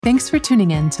Thanks for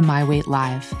tuning in to My Weight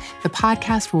Live, the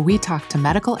podcast where we talk to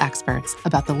medical experts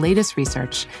about the latest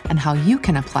research and how you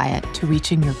can apply it to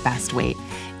reaching your best weight.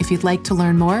 If you'd like to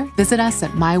learn more, visit us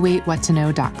at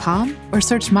myweightwhattoknow.com or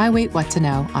search My Weight What to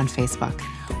Know on Facebook.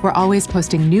 We're always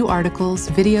posting new articles,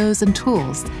 videos, and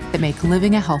tools that make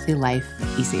living a healthy life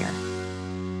easier.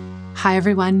 Hi,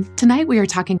 everyone. Tonight, we are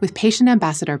talking with patient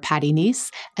ambassador Patty Neese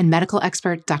and medical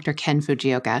expert Dr. Ken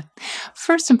Fujioka.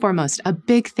 First and foremost, a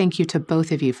big thank you to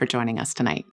both of you for joining us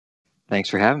tonight. Thanks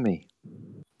for having me.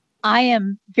 I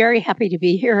am very happy to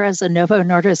be here as a Novo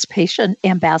Nordisk patient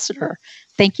ambassador.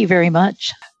 Thank you very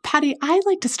much. Patty, I'd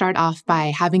like to start off by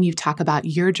having you talk about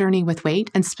your journey with weight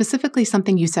and specifically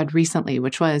something you said recently,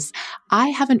 which was, I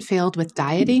haven't failed with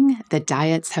dieting, the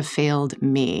diets have failed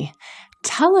me.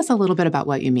 Tell us a little bit about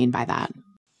what you mean by that.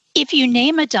 If you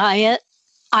name a diet,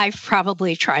 I've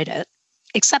probably tried it,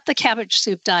 except the cabbage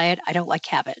soup diet. I don't like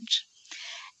cabbage.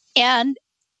 And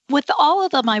with all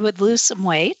of them, I would lose some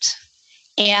weight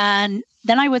and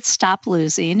then I would stop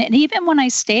losing. And even when I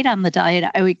stayed on the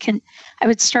diet, I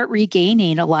would start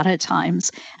regaining a lot of times.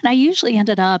 And I usually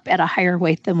ended up at a higher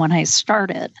weight than when I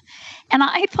started. And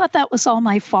I thought that was all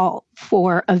my fault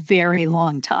for a very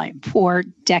long time, for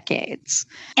decades.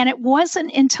 And it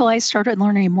wasn't until I started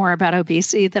learning more about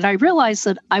obesity that I realized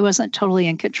that I wasn't totally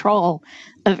in control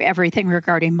of everything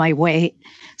regarding my weight.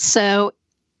 So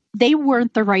they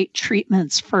weren't the right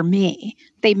treatments for me.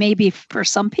 They may be for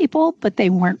some people, but they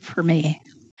weren't for me.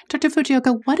 Dr.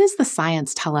 Fujioka, what does the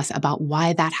science tell us about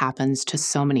why that happens to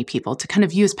so many people? To kind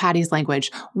of use Patty's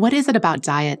language, what is it about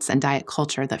diets and diet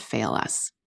culture that fail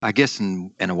us? I guess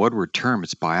in a one-word term,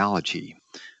 it's biology.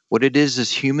 What it is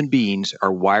human beings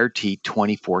are wired to eat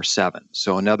 24/7.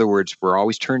 So in other words, we're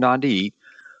always turned on to eat.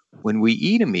 When we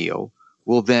eat a meal,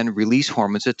 we'll then release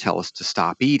hormones that tell us to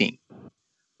stop eating.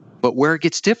 But where it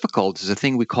gets difficult is a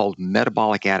thing we call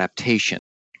metabolic adaptation.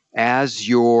 As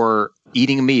you're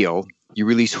eating a meal, you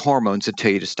release hormones that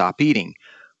tell you to stop eating.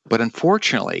 But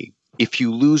unfortunately, if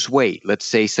you lose weight, let's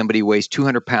say somebody weighs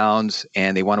 200 pounds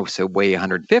and they want to weigh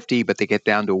 150, but they get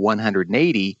down to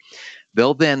 180,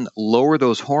 they'll then lower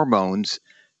those hormones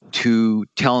to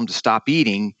tell them to stop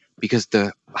eating because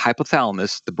the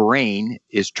hypothalamus, the brain,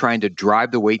 is trying to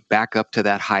drive the weight back up to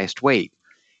that highest weight.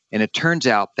 And it turns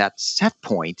out that set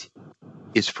point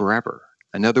is forever.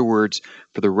 In other words,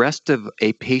 for the rest of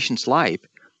a patient's life,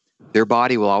 their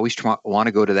body will always want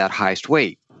to go to that highest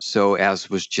weight. So as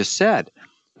was just said,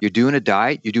 you're doing a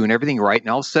diet, you're doing everything right, and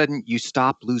all of a sudden you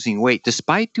stop losing weight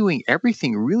despite doing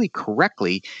everything really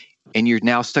correctly, and you're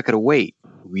now stuck at a weight.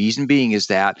 Reason being is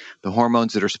that the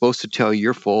hormones that are supposed to tell you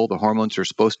you're full, the hormones that are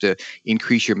supposed to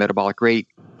increase your metabolic rate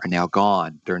are now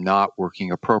gone. They're not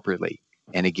working appropriately.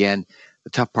 And again, the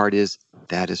tough part is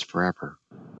that is forever.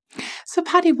 So,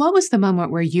 Patty, what was the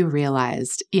moment where you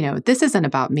realized, this isn't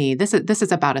about me. This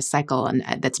is about a cycle and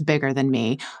that's bigger than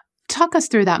me. Talk us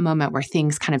through that moment where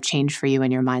things kind of changed for you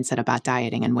and your mindset about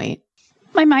dieting and weight.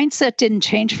 My mindset didn't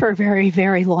change for a very,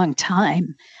 very long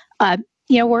time.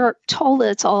 We're told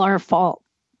it's all our fault.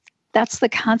 That's the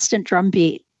constant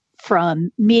drumbeat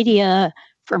from media,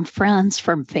 from friends,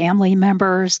 from family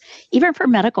members, even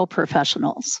from medical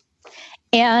professionals.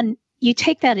 And you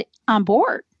take that on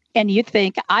board and you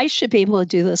think, I should be able to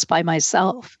do this by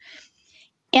myself.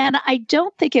 And I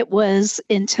don't think it was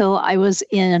until I was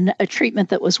in a treatment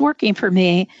that was working for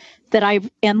me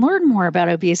and learned more about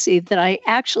obesity that I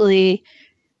actually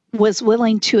was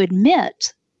willing to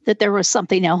admit that there was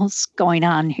something else going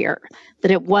on here,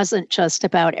 that it wasn't just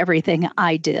about everything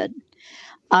I did.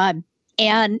 And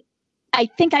I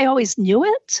think I always knew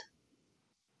it,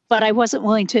 but I wasn't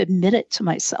willing to admit it to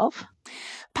myself.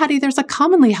 Patty, there's a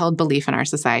commonly held belief in our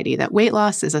society that weight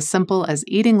loss is as simple as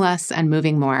eating less and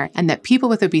moving more, and that people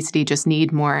with obesity just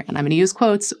need more, and I'm going to use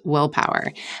quotes,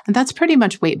 willpower. And that's pretty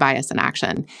much weight bias in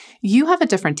action. You have a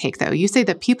different take, though. You say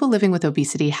that people living with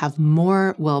obesity have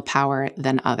more willpower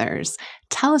than others.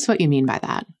 Tell us what you mean by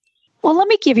that. Well, let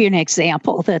me give you an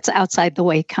example that's outside the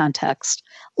weight context.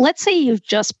 Let's say you've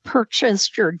just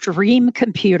purchased your dream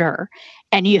computer,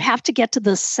 and you have to get to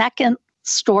the second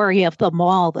story of the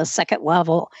mall, the second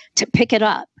level, to pick it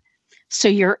up. So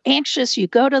you're anxious, you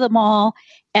go to the mall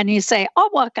and you say,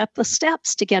 I'll walk up the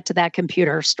steps to get to that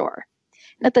computer store.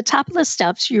 And at the top of the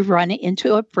steps, you run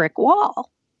into a brick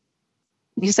wall.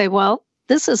 You say, well,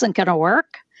 this isn't going to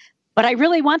work, but I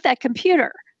really want that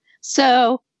computer.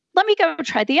 So let me go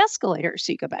try the escalator.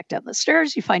 So you go back down the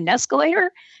stairs, you find an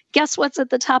escalator. Guess what's at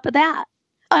the top of that?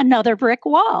 Another brick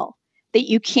wall that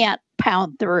you can't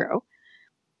pound through.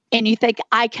 And you think,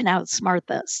 I can outsmart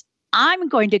this. I'm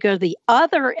going to go to the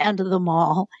other end of the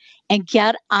mall and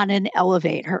get on an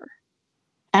elevator.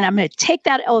 and I'm going to take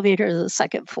that elevator to the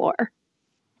second floor.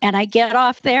 And I get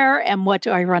off there, and what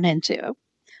do I run into?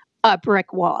 A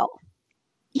brick wall.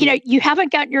 You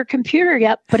haven't gotten your computer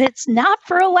yet, but it's not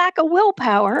for a lack of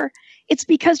willpower. It's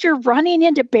because you're running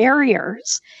into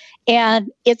barriers.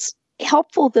 And it's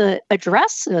helpful to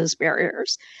address those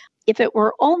barriers. If it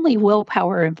were only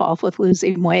willpower involved with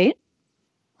losing weight,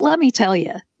 let me tell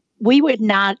you, we would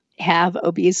not have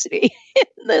obesity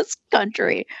in this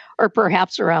country or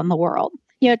perhaps around the world.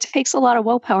 It takes a lot of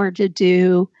willpower to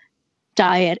do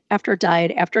diet after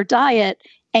diet after diet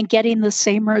and getting the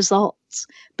same results.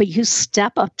 But you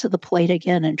step up to the plate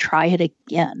again and try it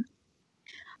again,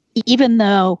 even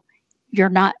though you're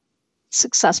not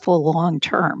successful long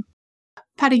term.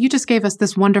 Patty, you just gave us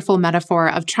this wonderful metaphor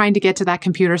of trying to get to that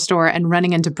computer store and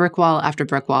running into brick wall after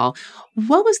brick wall.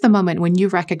 What was the moment when you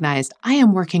recognized, I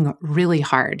am working really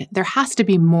hard? There has to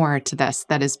be more to this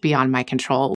that is beyond my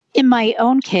control. In my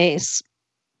own case,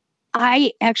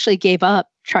 I actually gave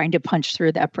up trying to punch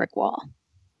through that brick wall.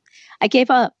 I gave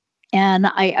up and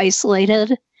I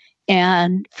isolated,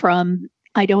 and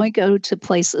I'd only go to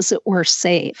places that were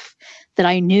safe, that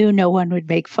I knew no one would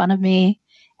make fun of me.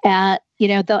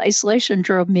 The isolation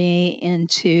drove me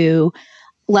into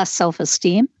less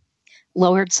self-esteem,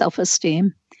 lowered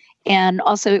self-esteem, and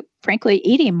also, frankly,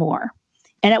 eating more.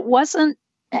 And it wasn't,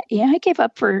 I gave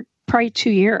up for probably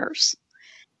 2 years.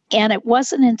 And it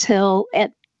wasn't until,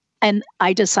 and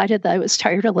I decided that I was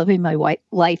tired of living my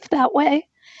life that way,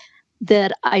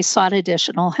 that I sought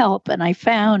additional help. And I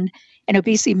found an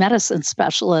obesity medicine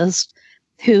specialist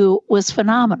who was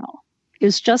phenomenal. It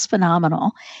was just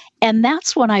phenomenal. And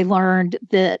that's when I learned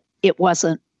that it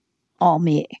wasn't all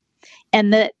me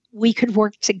and that we could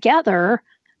work together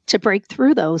to break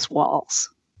through those walls.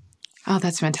 Oh,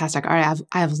 that's fantastic. All right,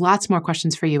 I have lots more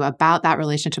questions for you about that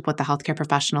relationship with the healthcare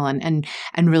professional and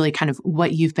really kind of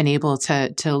what you've been able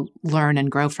to learn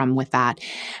and grow from with that.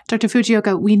 Dr.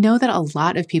 Fujioka, we know that a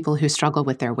lot of people who struggle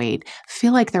with their weight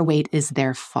feel like their weight is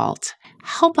their fault.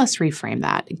 Help us reframe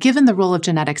that. Given the role of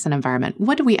genetics and environment,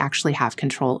 what do we actually have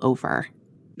control over?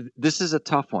 This is a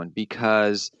tough one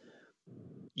because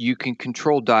you can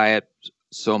control diet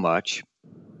so much.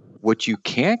 What you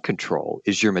can't control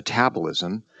is your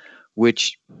metabolism,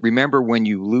 which, remember, when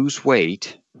you lose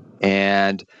weight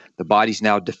and the body's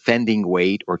now defending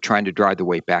weight or trying to drive the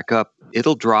weight back up,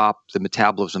 it'll drop the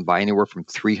metabolism by anywhere from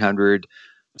 300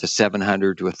 to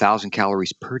 700 to 1,000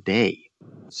 calories per day.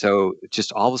 So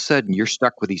just all of a sudden, you're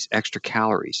stuck with these extra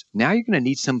calories. Now you're going to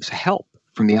need some help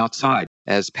from the outside.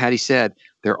 As Patty said,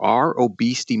 there are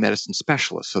obesity medicine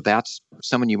specialists. So that's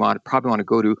someone you probably want to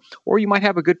go to, or you might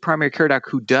have a good primary care doc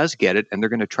who does get it and they're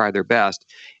going to try their best.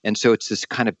 And so it's this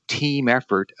kind of team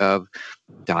effort of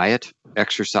diet,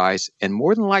 exercise, and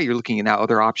more than likely you're looking at now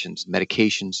other options,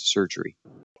 medications, surgery.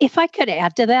 If I could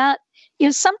add to that,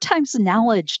 sometimes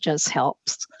knowledge just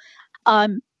helps.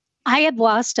 I had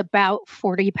lost about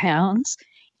 40 pounds,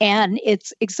 and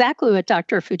it's exactly what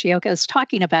Dr. Fujioka is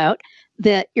talking about,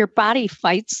 that your body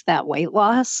fights that weight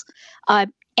loss.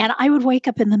 And I would wake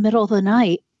up in the middle of the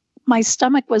night. My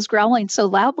stomach was growling so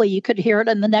loudly you could hear it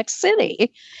in the next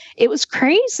city. It was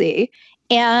crazy.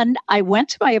 And I went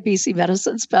to my obesity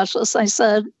medicine specialist. I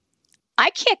said,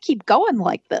 I can't keep going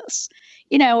like this.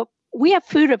 We have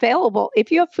food available.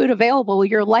 If you have food available,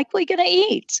 you're likely going to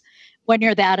eat when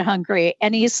you're that hungry.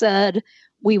 And he said,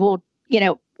 we will,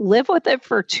 live with it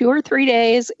for 2 or 3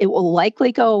 days. It will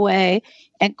likely go away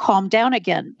and calm down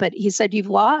again. But he said, you've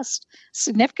lost a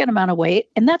significant amount of weight,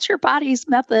 and that's your body's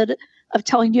method of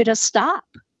telling you to stop.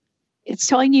 It's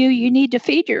telling you need to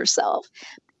feed yourself.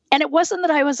 And it wasn't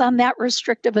that I was on that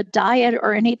restrictive a diet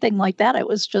or anything like that. It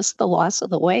was just the loss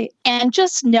of the weight. And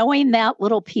just knowing that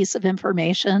little piece of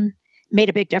information made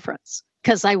a big difference,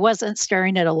 because I wasn't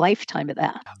staring at a lifetime of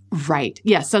that. Right.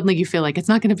 Yeah. Suddenly you feel like it's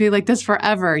not going to be like this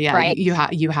forever. Yeah. Right. You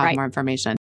have Right. more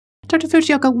information. Dr.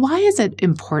 Fujioka, why is it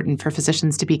important for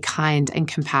physicians to be kind and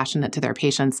compassionate to their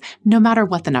patients, no matter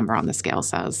what the number on the scale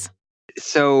says?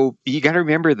 So you got to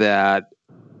remember that,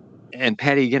 and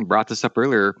Patty again brought this up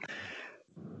earlier,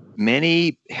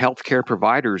 many healthcare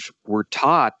providers were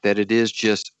taught that it is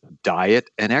just diet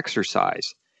and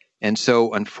exercise. And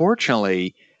so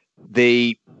unfortunately,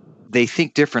 they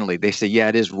think differently. They say, yeah,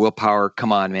 it is willpower.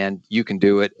 Come on, man, you can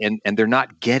do it. And they're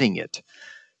not getting it.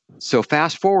 So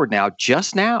fast forward now,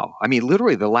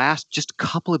 literally the last just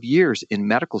couple of years in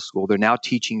medical school, they're now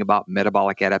teaching about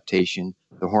metabolic adaptation,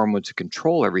 the hormones that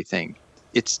control everything.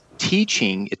 It's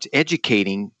teaching, it's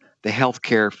educating the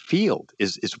healthcare field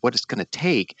is what it's going to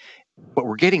take. But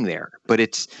we're getting there. But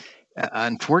it's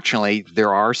unfortunately,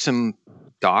 there are some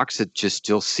docs that just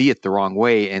still see it the wrong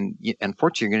way. And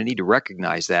unfortunately, you're going to need to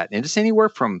recognize that. And it's anywhere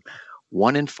from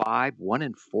 1 in 5, 1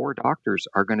 in 4 doctors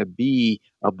are going to be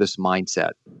of this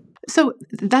mindset. So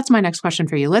that's my next question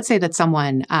for you. Let's say that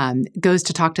someone goes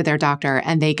to talk to their doctor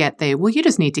and they get well, you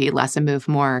just need to eat less and move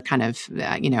more kind of,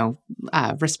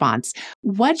 response.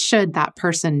 What should that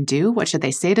person do? What should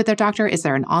they say to their doctor? Is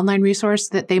there an online resource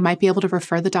that they might be able to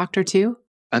refer the doctor to?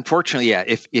 Unfortunately, yeah.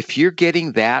 If you're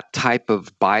getting that type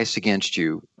of bias against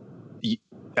you,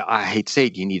 I hate to say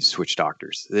it, you need to switch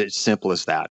doctors. It's simple as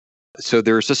that. So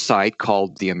there's a site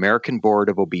called the American Board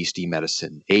of Obesity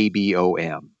Medicine,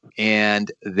 ABOM, and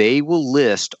they will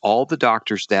list all the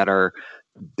doctors that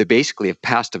basically have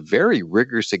passed a very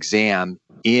rigorous exam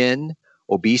in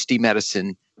obesity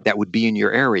medicine that would be in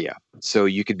your area. So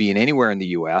you could be in anywhere in the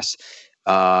U.S.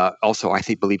 Also, I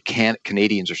believe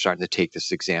Canadians are starting to take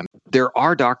this exam. There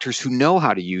are doctors who know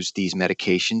how to use these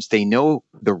medications. They know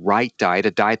the right diet,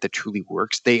 a diet that truly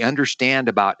works. They understand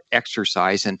about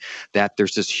exercise and that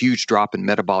there's this huge drop in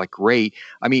metabolic rate.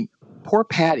 I mean, poor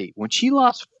Patty, when she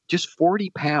lost just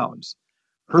 40 pounds,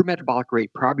 her metabolic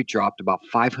rate probably dropped about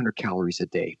 500 calories a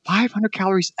day. 500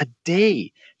 calories a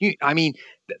day.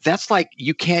 That's like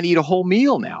you can't eat a whole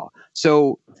meal now.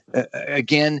 So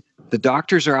again, the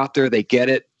doctors are out there. They get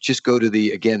it. Just go to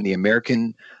the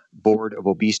American Board of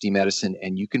Obesity Medicine,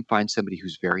 and you can find somebody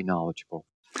who's very knowledgeable.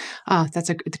 Oh,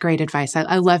 that's great advice.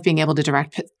 I love being able to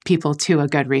direct people to a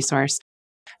good resource.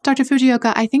 Dr.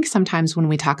 Fujioka, I think sometimes when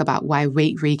we talk about why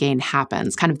weight regain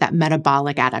happens, kind of that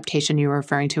metabolic adaptation you were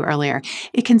referring to earlier,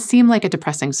 it can seem like a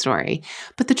depressing story.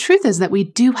 But the truth is that we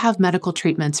do have medical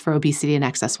treatments for obesity and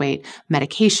excess weight,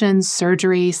 medications,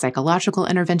 surgery, psychological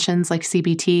interventions like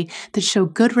CBT that show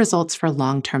good results for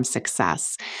long-term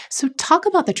success. So talk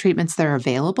about the treatments that are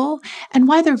available and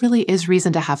why there really is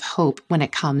reason to have hope when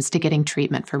it comes to getting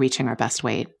treatment for reaching our best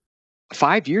weight.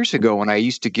 5 years ago, when I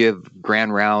used to give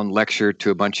grand round lecture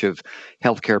to a bunch of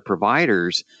healthcare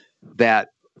providers,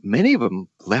 that many of them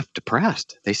left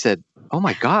depressed. They said, "Oh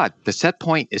my God, the set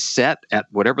point is set at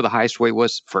whatever the highest weight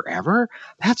was forever?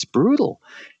 That's brutal."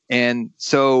 And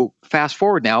so fast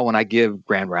forward now, when I give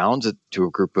grand rounds to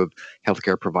a group of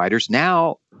healthcare providers,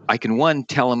 now I can,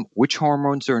 tell them which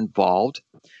hormones are involved,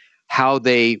 how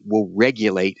they will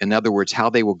regulate. In other words, how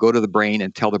they will go to the brain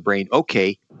and tell the brain,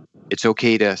 okay, it's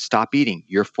okay to stop eating.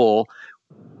 You're full.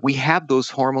 We have those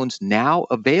hormones now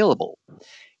available.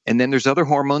 And then there's other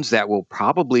hormones that will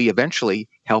probably eventually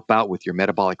help out with your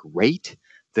metabolic rate.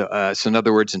 So in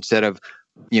other words, instead of,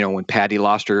 when Patty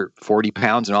lost her 40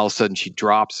 pounds and all of a sudden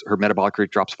her metabolic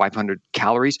rate drops 500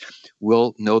 calories,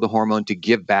 we'll know the hormone to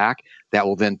give back that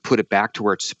will then put it back to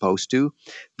where it's supposed to.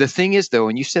 The thing is, though,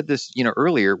 and you said this,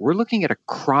 earlier, we're looking at a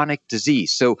chronic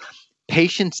disease. So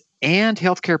patients and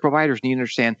healthcare providers need to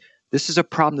understand this is a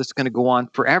problem that's going to go on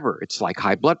forever. It's like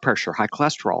high blood pressure, high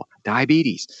cholesterol,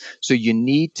 diabetes. So you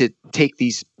need to take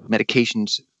these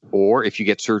medications, or if you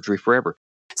get surgery, forever.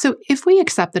 So if we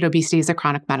accept that obesity is a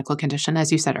chronic medical condition,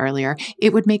 as you said earlier,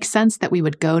 it would make sense that we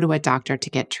would go to a doctor to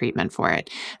get treatment for it.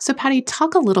 So Patty,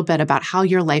 talk a little bit about how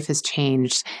your life has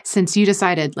changed since you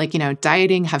decided,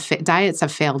 diets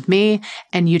have failed me,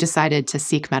 and you decided to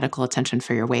seek medical attention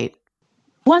for your weight.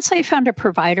 Once I found a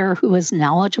provider who was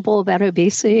knowledgeable about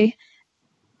obesity,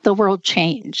 the world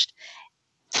changed.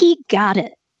 He got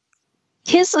it.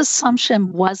 His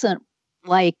assumption wasn't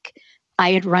like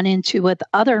I had run into with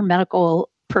other medical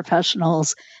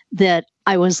professionals that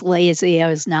I was lazy, I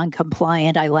was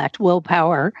non-compliant, I lacked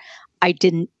willpower, I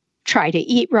didn't try to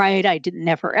eat right, I didn't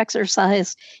ever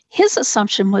exercise. His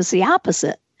assumption was the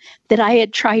opposite, that I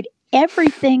had tried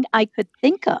everything I could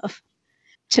think of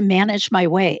to manage my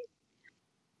weight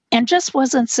and just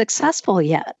wasn't successful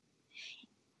yet.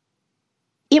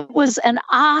 It was an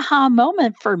aha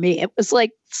moment for me. It was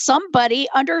like somebody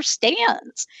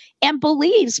understands and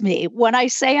believes me when I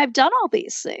say I've done all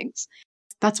these things.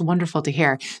 That's wonderful to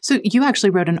hear. So you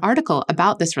actually wrote an article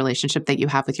about this relationship that you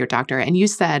have with your doctor, and you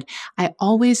said, "I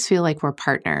always feel like we're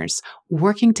partners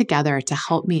working together to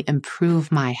help me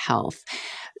improve my health."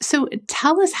 So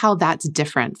tell us how that's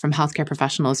different from healthcare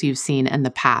professionals you've seen in the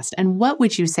past, and what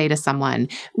would you say to someone?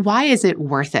 Why is it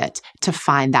worth it to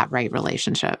find that right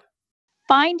relationship?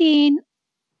 Finding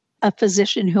a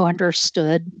physician who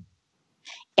understood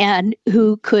and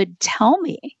who could tell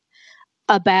me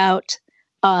about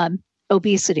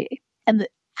obesity and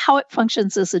how it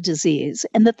functions as a disease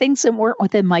and the things that weren't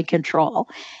within my control,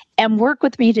 and work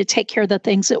with me to take care of the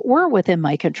things that were within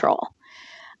my control.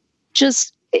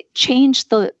 Just change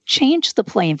the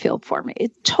playing field for me. A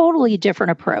totally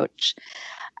different approach.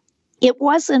 It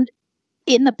wasn't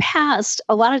in the past,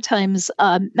 a lot of times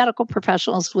medical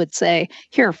professionals would say,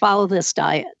 here, follow this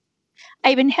diet.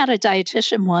 I even had a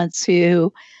dietitian once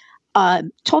who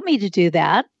told me to do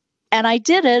that. And I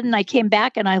did it, and I came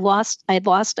back and I had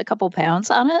lost a couple pounds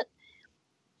on it.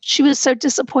 She was so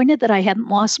disappointed that I hadn't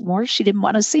lost more, she didn't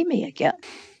want to see me again.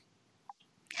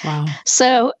 Wow.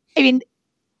 So, I mean,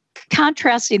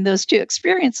 contrasting those two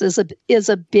experiences is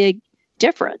a big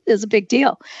difference, is a big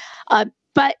deal.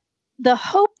 But the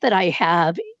hope that I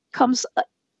have comes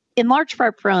in large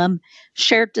part from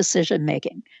shared decision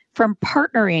making, from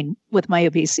partnering with my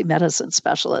obesity medicine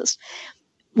specialist.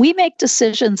 We make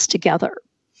decisions together.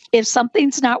 If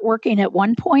something's not working at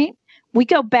one point, we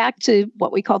go back to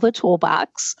what we call the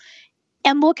toolbox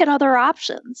and look at other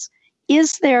options.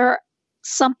 Is there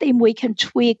something we can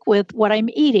tweak with what I'm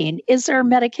eating? Is there a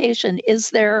medication?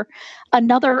 Is there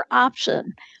another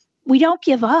option? We don't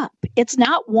give up. It's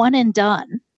not one and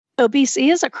done. Obesity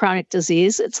is a chronic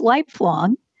disease. It's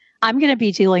lifelong. I'm going to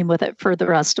be dealing with it for the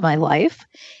rest of my life.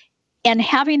 And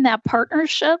having that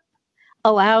partnership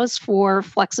allows for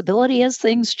flexibility as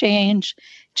things change,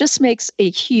 just makes a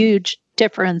huge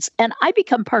difference. And I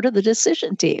become part of the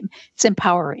decision team. It's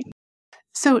empowering.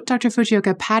 So, Dr.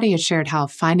 Fujioka, Patty has shared how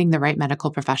finding the right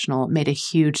medical professional made a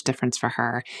huge difference for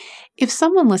her. If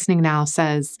someone listening now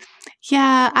says,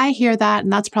 yeah, I hear that,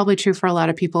 and that's probably true for a lot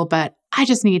of people, but I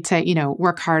just need to,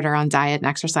 work harder on diet and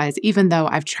exercise, even though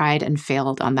I've tried and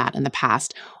failed on that in the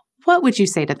past, what would you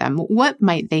say to them? What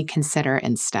might they consider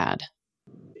instead?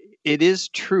 It is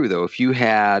true, though, if you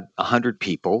had 100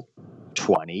 people,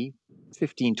 20%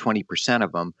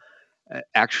 of them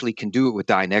actually can do it with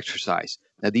diet and exercise.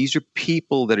 Now, these are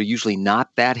people that are usually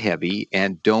not that heavy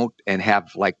and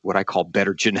have like what I call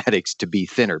better genetics to be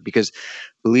thinner, because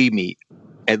believe me,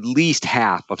 at least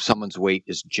half of someone's weight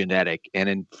is genetic. And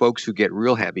in folks who get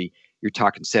real heavy, you're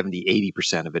talking 70,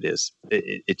 80% of it is.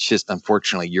 It's just,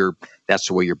 unfortunately, that's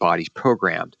the way your body's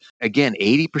programmed. Again,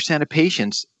 80% of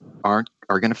patients are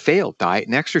going to fail diet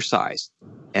and exercise.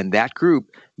 And that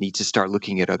group needs to start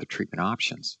looking at other treatment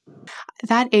options.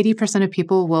 That 80% of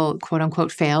people will, quote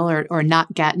unquote, fail or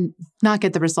not get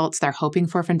the results they're hoping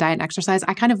for from diet and exercise.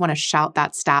 I kind of want to shout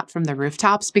that stat from the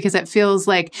rooftops, because it feels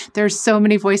like there's so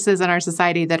many voices in our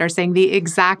society that are saying the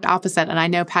exact opposite. And I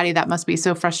know, Patty, that must be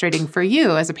so frustrating for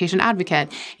you as a patient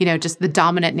advocate. Just the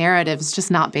dominant narrative is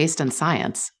just not based in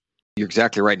science. You're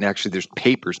exactly right. And actually, there's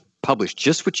papers published,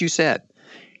 just what you said.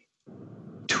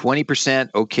 20%,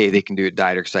 okay, they can do it,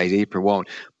 diet or exercise, 80% won't.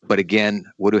 But again,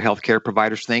 what do healthcare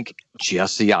providers think?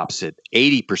 Just the opposite.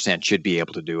 80% should be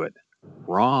able to do it.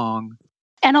 Wrong.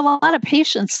 And a lot of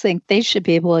patients think they should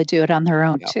be able to do it on their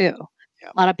own, too.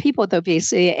 Yep. A lot of people with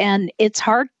obesity, and it's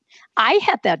hard. I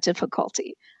had that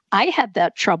difficulty. I had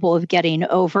that trouble of getting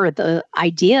over the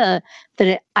idea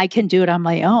that I can do it on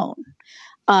my own.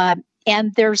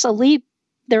 And there's a leap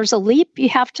you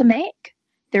have to make.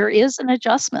 There is an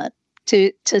adjustment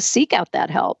to seek out that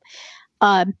help.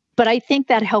 But I think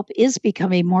that help is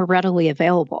becoming more readily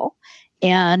available.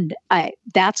 And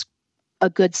that's a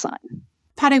good sign.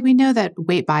 Patty, we know that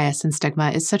weight bias and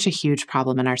stigma is such a huge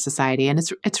problem in our society, and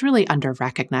it's really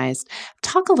under-recognized.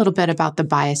 Talk a little bit about the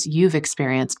bias you've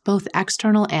experienced, both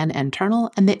external and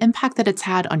internal, and the impact that it's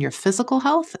had on your physical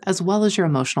health as well as your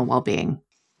emotional well-being.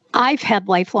 I've had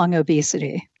lifelong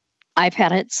obesity. I've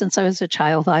had it since I was a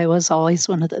child. I was always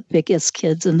one of the biggest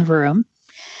kids in the room.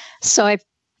 So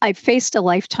I've faced a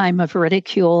lifetime of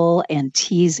ridicule and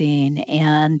teasing,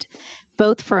 and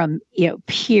both from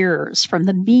peers, from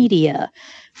the media,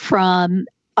 from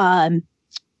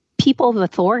people of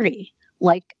authority,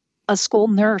 like a school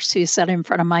nurse who said in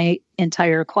front of my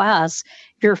entire class,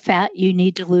 "You're fat, you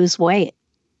need to lose weight."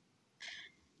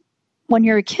 When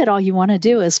you're a kid, all you want to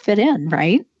do is fit in,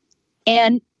 right?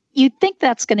 And you think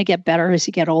that's going to get better as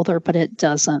you get older, but it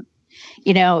doesn't.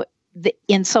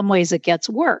 In some ways, it gets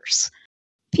worse.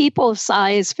 People of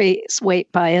size face weight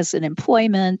bias in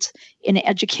employment, in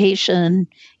education,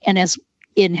 and as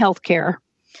in healthcare.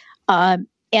 And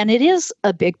it is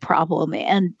a big problem.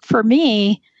 And for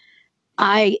me,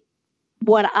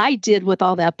 what I did with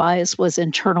all that bias was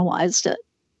internalized it.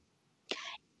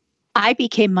 I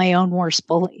became my own worst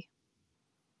bully.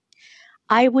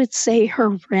 I would say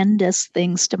horrendous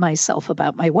things to myself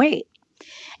about my weight.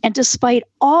 And despite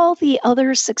all the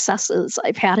other successes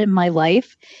I've had in my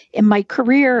life, in my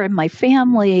career, in my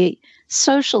family,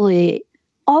 socially,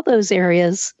 all those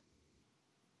areas,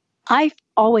 I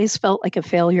always felt like a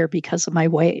failure because of my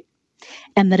weight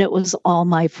and that it was all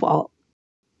my fault.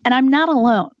 And I'm not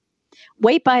alone.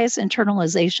 Weight bias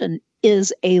internalization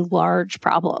is a large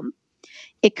problem.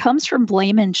 It comes from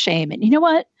blame and shame. And you know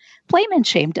what? Blame and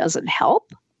shame doesn't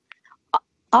help.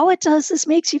 all it does is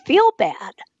makes you feel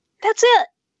bad. That's it.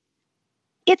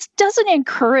 It doesn't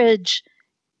encourage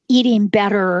eating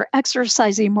better,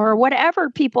 exercising more, whatever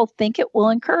people think it will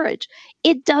encourage.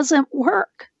 It doesn't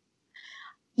work.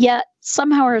 Yet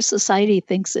somehow our society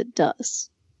thinks it does.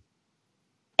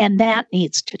 And that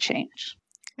needs to change.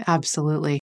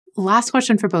 Absolutely. Last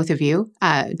question for both of you.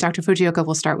 Dr. Fujioka,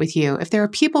 we'll start with you. If there are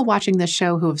people watching this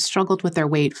show who have struggled with their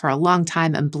weight for a long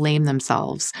time and blame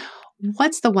themselves,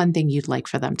 what's the one thing you'd like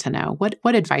for them to know?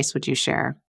 What advice would you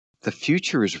share? The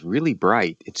future is really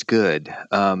bright. It's good.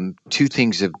 Two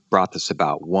things have brought this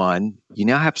about. One, you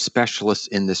now have specialists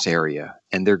in this area,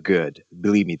 and they're good.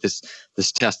 Believe me, this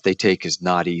test they take is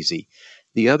not easy.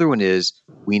 The other one is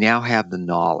we now have the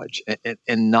knowledge,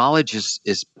 and knowledge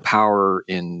is power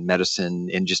in medicine,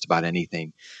 in just about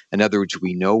anything. In other words,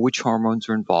 we know which hormones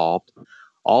are involved.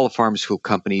 All the pharmaceutical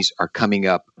companies are coming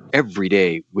up every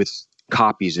day with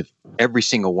copies of every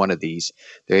single one of these.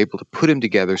 They're able to put them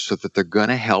together so that they're going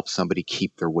to help somebody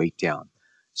keep their weight down.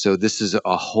 So this is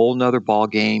a whole nother ball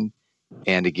game.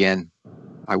 And again,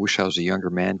 I wish I was a younger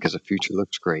man because the future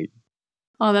looks great.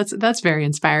 Oh, that's very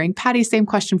inspiring. Patty, same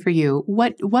question for you.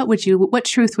 What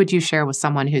truth would you share with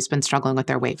someone who's been struggling with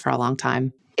their weight for a long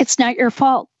time? It's not your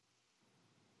fault.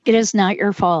 It is not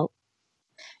your fault.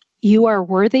 You are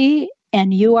worthy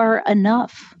and you are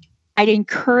enough. I'd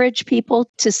encourage people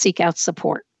to seek out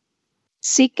support.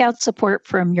 Seek out support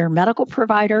from your medical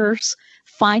providers.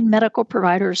 Find medical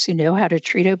providers who know how to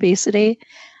treat obesity.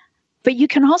 But you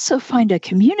can also find a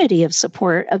community of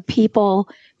support of people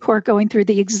who are going through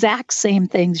the exact same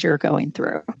things you're going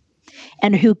through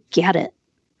and who get it,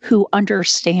 who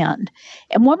understand.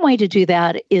 And one way to do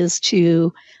that is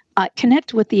to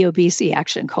connect with the Obesity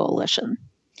Action Coalition.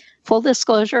 Full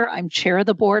disclosure, I'm chair of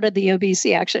the board of the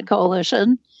Obesity Action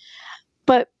Coalition,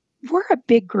 but we're a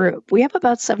big group. We have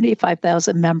about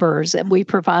 75,000 members, and we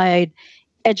provide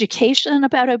education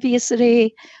about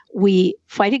obesity. We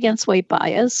fight against weight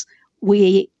bias.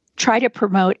 We try to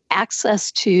promote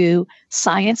access to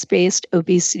science-based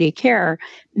obesity care,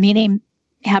 meaning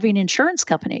having insurance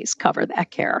companies cover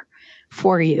that care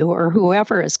for you or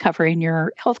whoever is covering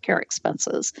your healthcare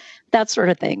expenses, that sort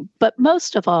of thing. But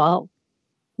most of all,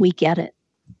 we get it.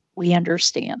 We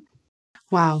understand.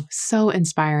 Wow, so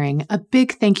inspiring. A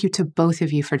big thank you to both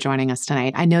of you for joining us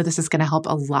tonight. I know this is going to help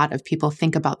a lot of people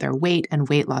think about their weight and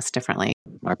weight loss differently.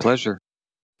 My pleasure.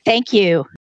 Thank you.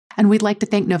 And we'd like to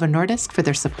thank Novo Nordisk for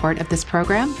their support of this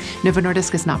program. Novo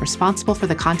Nordisk is not responsible for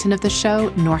the content of the show,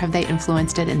 nor have they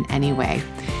influenced it in any way.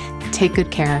 Take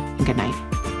good care and good night.